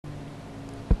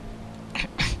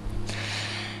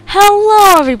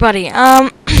Hello everybody,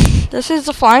 this is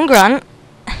the Flying Grunt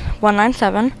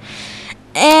 197,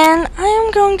 and I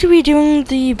am going to be doing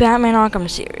the Batman Arkham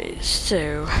series,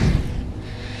 so,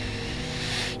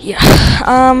 yeah,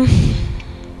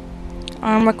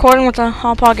 I'm recording with the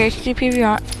Hopog HD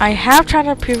PVR. I have tried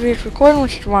a previous recording,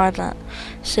 which is why that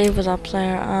save was up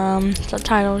there.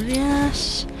 Subtitles,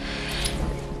 yes,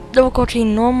 difficulty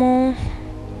normal,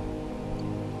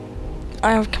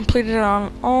 I have completed it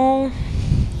on all.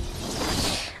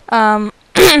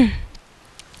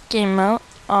 Game mode,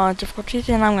 difficulties,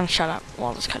 and I'm gonna shut up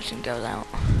while this cutscene goes out.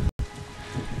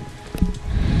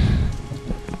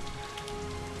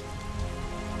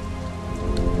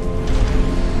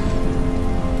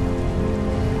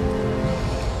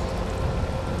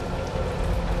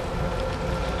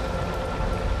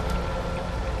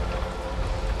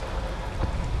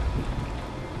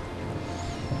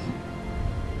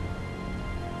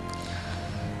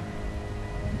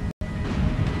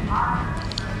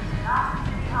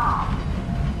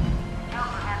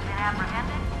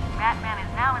 Batman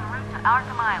is now en route to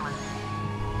Arkham Island.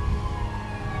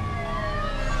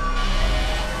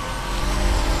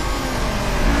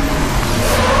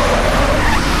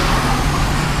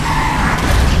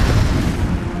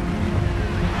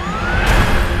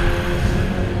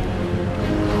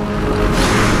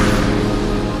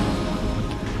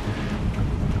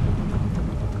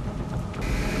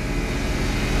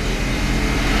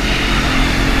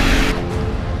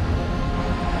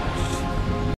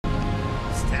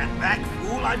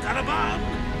 I've got a bomb.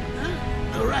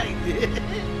 Huh? All right.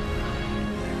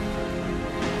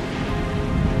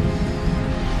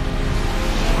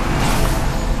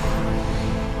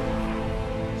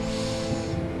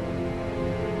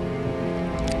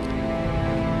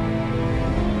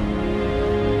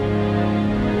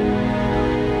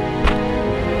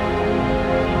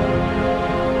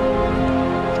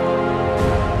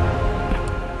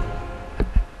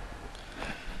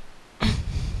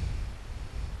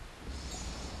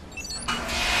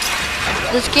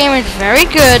 This game is very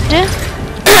good,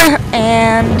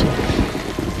 and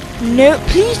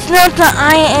please note that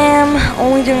I am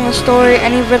only doing the story.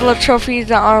 Any Riddler trophies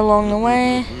that are along the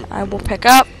way, I will pick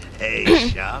up. Hey,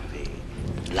 Sharpie.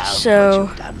 So, what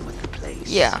you've done with the place.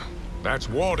 Yeah. That's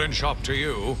Warden Shop to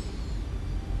you.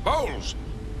 Bowles!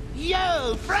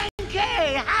 Yo, Frankie,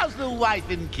 how's the wife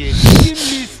and kids? You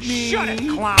miss me? Shut it,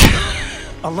 clown!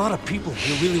 A lot of people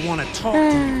here really want to talk to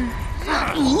you.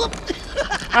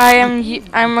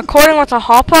 I'm recording with a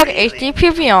Hopog HD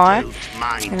PVR,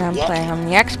 and I'm playing on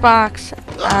the Xbox.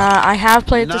 I have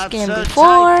played this game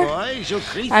before.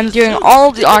 I'm doing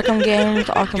all the Arkham games: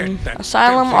 Arkham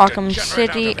Asylum, Arkham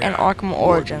City, and Arkham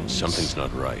Origins. Something's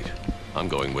not right. I'm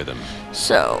going with him.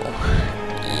 So,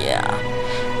 yeah.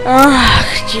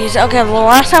 Jeez. Okay, the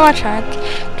last time I tried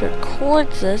to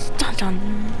record this, the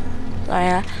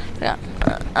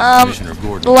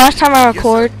last time I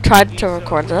tried to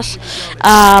record this,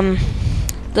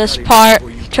 this part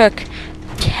took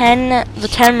the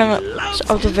 10 minutes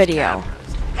of the video.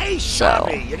 So,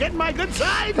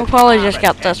 you'll probably just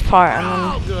get this part,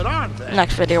 and then the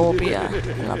next video will be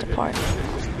another part.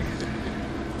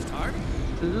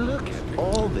 Look at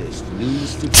all this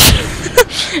news to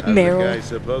Meryl. Guy's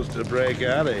supposed to break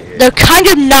out of here. They're kind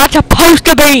of not supposed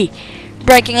to be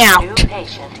breaking out. New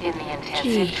patient in the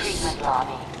intensive treatment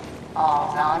lobby.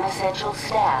 All non-essential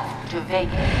staff to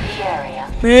vacate the area.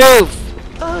 Move.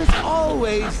 Oh, it's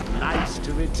always nice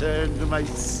to return to my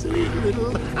sweet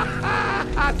little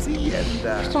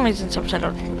hacienda. For some reason,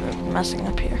 subtitles are messing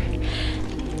up here.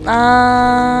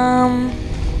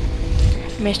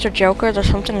 Mr. Joker, there's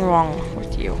something wrong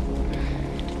with you.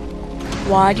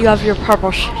 Why do you have your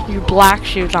black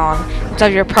shoes on instead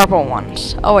of your purple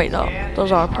ones? Oh wait, no,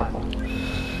 those are purple.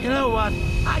 You know what?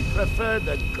 I prefer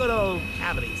the good old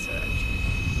cavity search.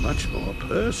 Much more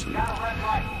personal.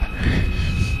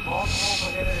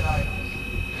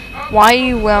 Why are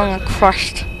you wearing a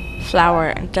crushed flower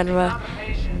instead of a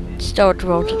still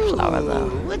wilted flower, though?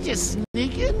 Would you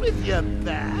sneak in with your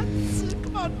bats?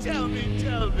 Come on, tell me.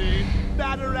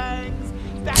 Batarangs,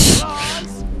 bat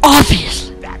claws,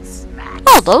 Obviously. bat snacks.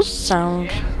 Oh, those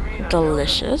sound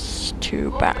delicious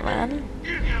to Batman.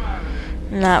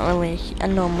 Not really a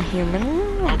normal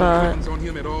human, but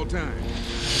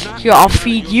here, I'll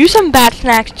feed you some bat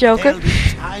snacks, Joker.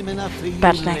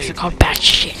 Bat snacks are called bat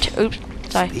shit. Oops,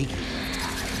 sorry.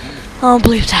 I'll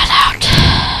bleep that out.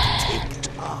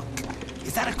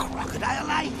 Is that a crocodile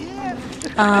I hear?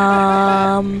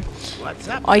 What's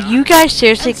up, Are you guys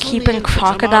seriously keeping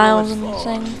crocodiles in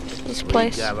this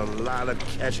place? Got a lot of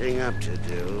catching up to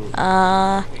do.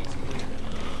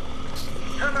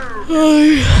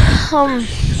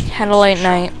 Had a late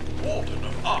night.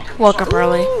 Woke up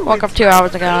early. Woke up 2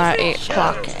 hours ago at 8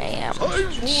 o'clock a.m.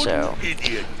 So,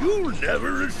 You'll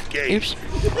never escape. oops.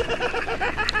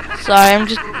 Sorry, I'm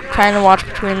just trying to watch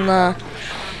between the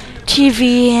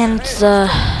TV and the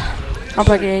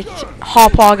Hauppauge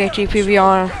HD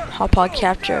PVR, Hauppauge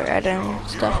capture, editing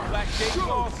stuff.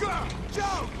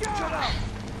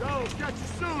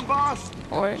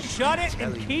 Or Shut it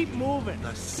and keep moving.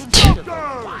 I said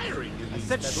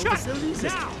shut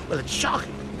now. Well, it's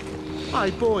shocking. My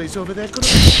boys over there could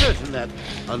have been hurt in that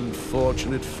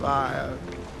unfortunate fire.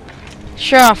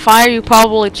 sure, a fire you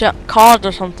probably caused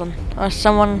or something, or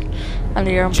someone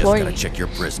under your Just employee. gotta check your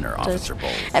prisoner, Officer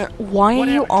Bolt. And why are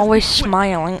you always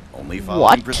smiling? Only following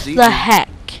What procedure. the heck?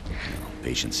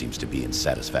 Patient seems to be in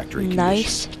satisfactory condition.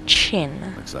 Nice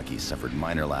chin. Looks like he suffered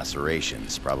minor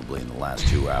lacerations, probably in the last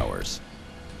 2 hours.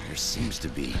 There seems to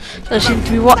be... There seems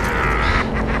to be what?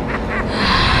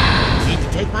 Need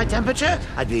to take my temperature?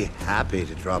 I'd be happy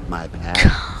to drop my pants.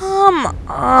 Come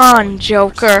on,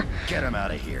 Joker. Get him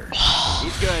out of here.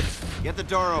 He's good. Get the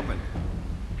door open.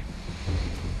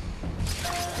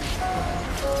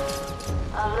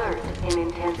 Alert in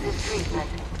intensive treatment.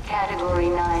 Category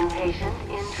 9 patient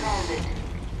in transit.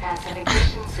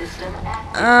 Pacification system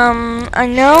active. I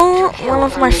know To kill one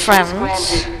of my permission friends.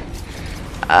 granted.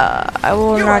 I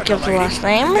will not give the last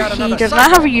name. He does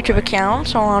not have a YouTube account,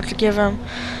 so I'll have to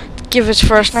give his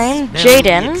first name,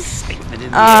 Jaden.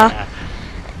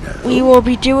 We will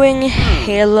be doing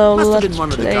Halo Must have Let's been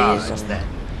one of the Plays. guards then.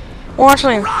 Well,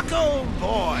 actually, Rocco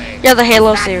boy. yeah, the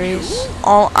Halo series.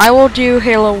 I will do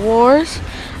Halo Wars.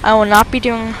 I will not be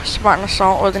doing Spartan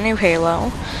Assault or the new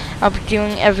Halo. I'll be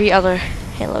doing every other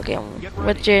Halo game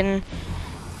with Jaden,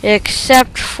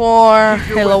 except for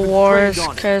Halo Wars,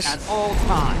 or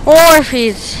if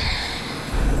he's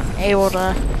able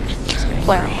to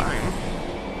play online.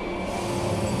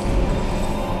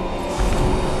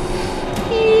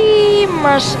 He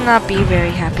must not be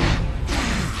very happy.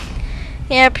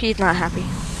 Yep, he's not happy.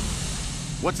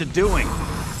 What's it doing?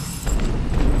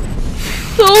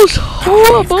 Those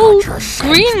horrible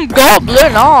green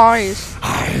goblin eyes.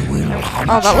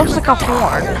 Oh, that looks like a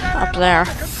horn up there.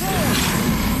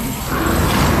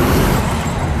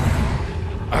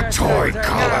 A toy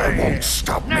collar won't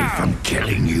stop me from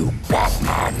killing you,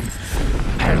 Batman.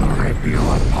 I'll rip you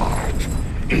apart,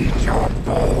 eat your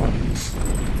bones.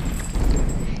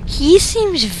 He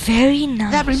seems very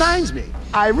nice. That reminds me.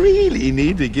 I really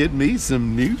need to get me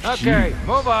some new shoes. Okay,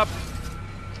 move up.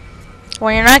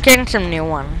 Well, you're not getting some new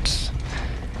ones,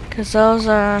 because those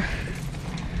are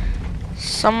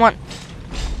somewhat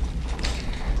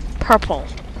purple.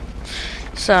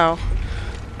 So,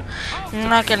 you're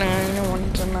not getting any new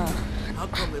ones in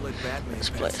this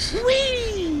place.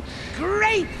 Whee!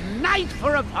 Great night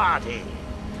for a party.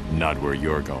 Not where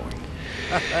you're going.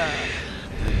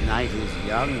 The night is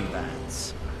young,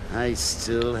 Vance. I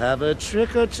still have a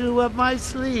trick or two up my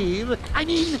sleeve. I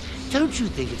mean, don't you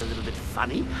think it's a little bit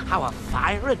funny how a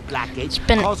fire at Blackgate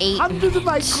been caused 8 hundreds of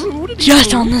my crew to be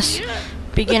Just on moved this here?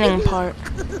 beginning part.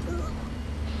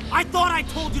 I thought I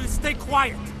told you to stay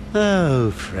quiet.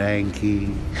 Oh,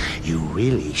 Frankie, you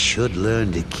really should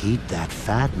learn to keep that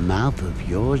fat mouth of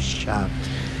yours shut.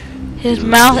 His It'll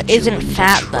mouth get you isn't into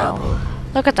fat trouble. though.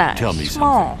 Look at that. Tell me It's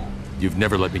small. You've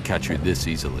never let me catch you this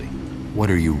easily. What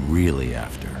are you really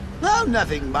after? Oh,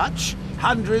 nothing much.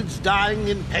 Hundreds dying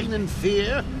in pain and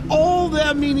fear. All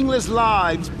their meaningless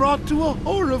lives brought to a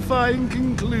horrifying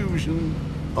conclusion.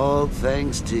 All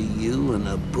thanks to you and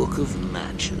a book of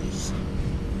matches.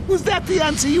 Was that the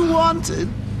answer you wanted?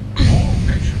 All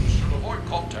patients should avoid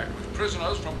contact with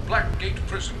prisoners from Blackgate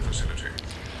Prison Facility.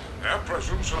 Their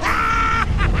presence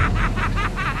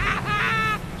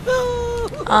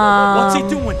What's he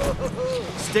doing?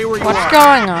 Stay where you What's are.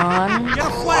 going on? Get a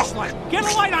flashlight. Get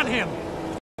a light on him.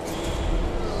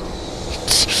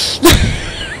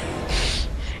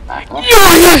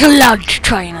 You're not allowed to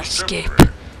try and escape.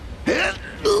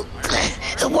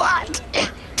 What?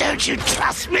 Don't you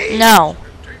trust me? No.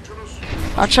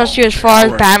 I'll trust you as far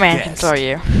as Batman can throw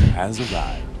you. Has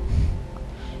arrived.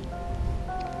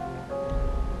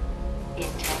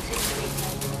 Intensive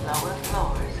treatment. Lower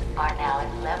floors are now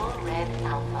at level red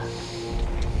alpha.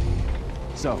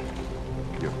 So,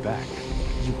 you're back.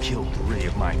 You killed 3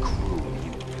 of my crew and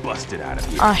you busted out of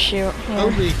here. Oh shoot. Yeah.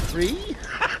 Only 3?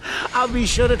 I'll be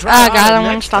sure to try. God, harder I'm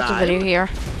gonna next stop the time. video here.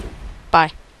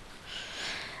 Bye.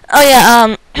 Oh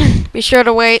yeah, be sure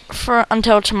to wait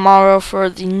until tomorrow for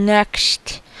the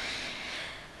next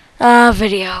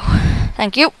video.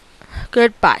 Thank you.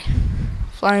 Goodbye.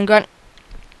 Flying Grunt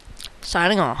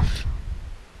signing off.